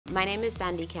My name is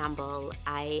Sandy Campbell.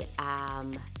 I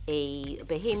am a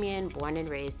Bahamian born and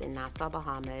raised in Nassau,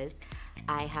 Bahamas.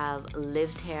 I have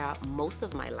lived here most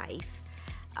of my life,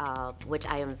 which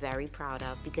I am very proud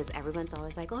of because everyone's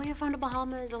always like, oh, you're from the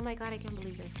Bahamas. Oh my God, I can't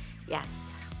believe it. Yes,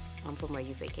 I'm from where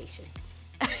you vacation.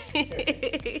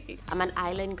 I'm an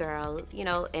island girl, you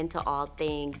know, into all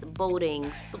things boating,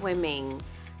 swimming,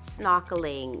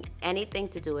 snorkeling, anything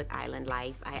to do with island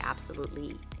life. I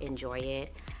absolutely enjoy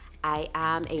it. I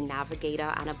am a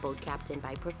navigator and a boat captain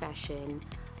by profession.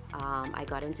 I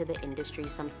got into the industry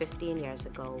some 15 years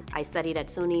ago. I studied at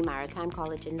SUNY Maritime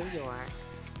College in New York,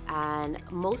 and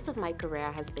most of my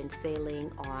career has been sailing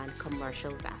on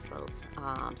commercial vessels,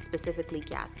 specifically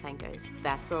gas tankers.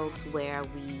 Vessels where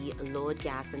we load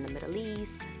gas in the Middle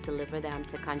East, deliver them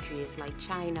to countries like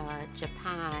China,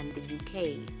 Japan, the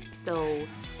UK. So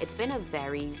it's been a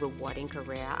very rewarding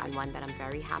career and one that I'm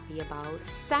very happy about.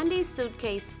 Sandy's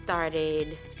Suitcase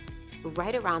started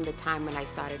right around the time when I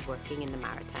started working in the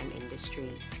maritime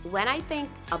industry. When I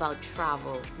think about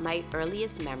travel, my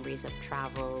earliest memories of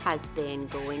travel has been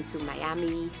going to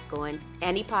Miami, going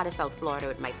any part of South Florida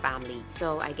with my family.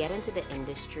 So I get into the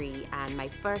industry and my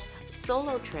first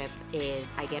solo trip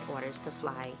is I get orders to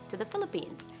fly to the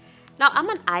Philippines. Now, I'm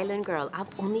an island girl.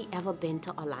 I've only ever been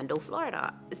to Orlando,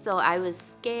 Florida. So I was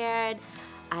scared.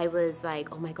 I was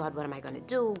like, oh my God, what am I gonna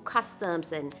do?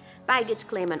 Customs and baggage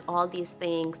claim and all these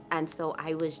things. And so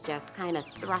I was just kind of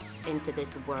thrust into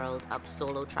this world of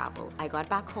solo travel. I got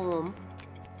back home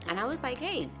and I was like,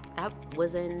 hey, that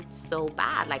wasn't so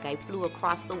bad. Like, I flew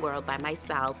across the world by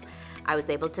myself. I was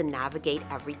able to navigate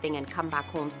everything and come back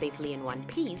home safely in one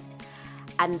piece.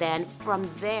 And then from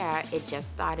there, it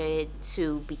just started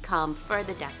to become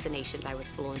further destinations I was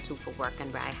flown to for work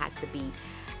and where I had to be.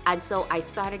 And so I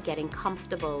started getting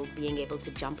comfortable being able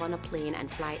to jump on a plane and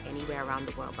fly anywhere around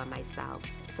the world by myself.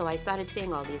 So I started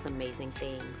seeing all these amazing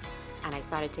things. And I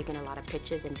started taking a lot of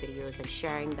pictures and videos and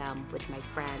sharing them with my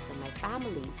friends and my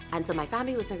family. And so my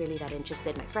family wasn't really that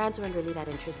interested. My friends weren't really that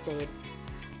interested.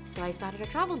 So I started a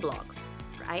travel blog,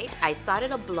 right? I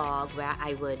started a blog where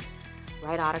I would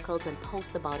write articles and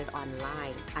post about it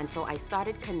online. And so I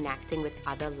started connecting with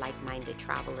other like-minded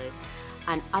travelers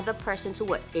and other persons who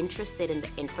were interested in the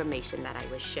information that I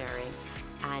was sharing.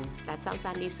 And that's how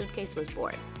Sandy's Suitcase was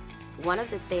born. One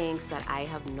of the things that I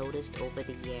have noticed over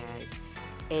the years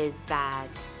is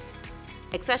that,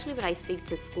 especially when I speak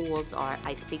to schools or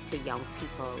I speak to young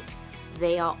people,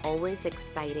 they are always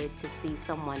excited to see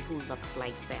someone who looks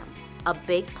like them. A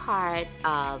big part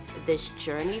of this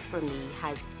journey for me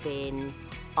has been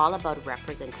all about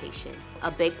representation.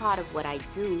 A big part of what I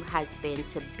do has been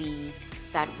to be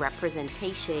that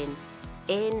representation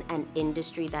in an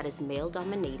industry that is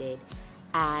male-dominated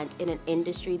and in an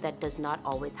industry that does not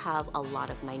always have a lot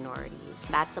of minorities.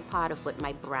 That's a part of what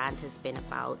my brand has been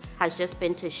about, has just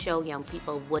been to show young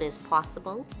people what is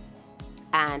possible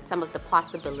and some of the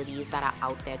possibilities that are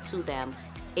out there to them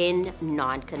in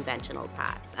non-conventional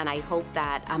paths. And I hope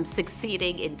that I'm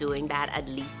succeeding in doing that, at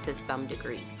least to some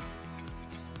degree.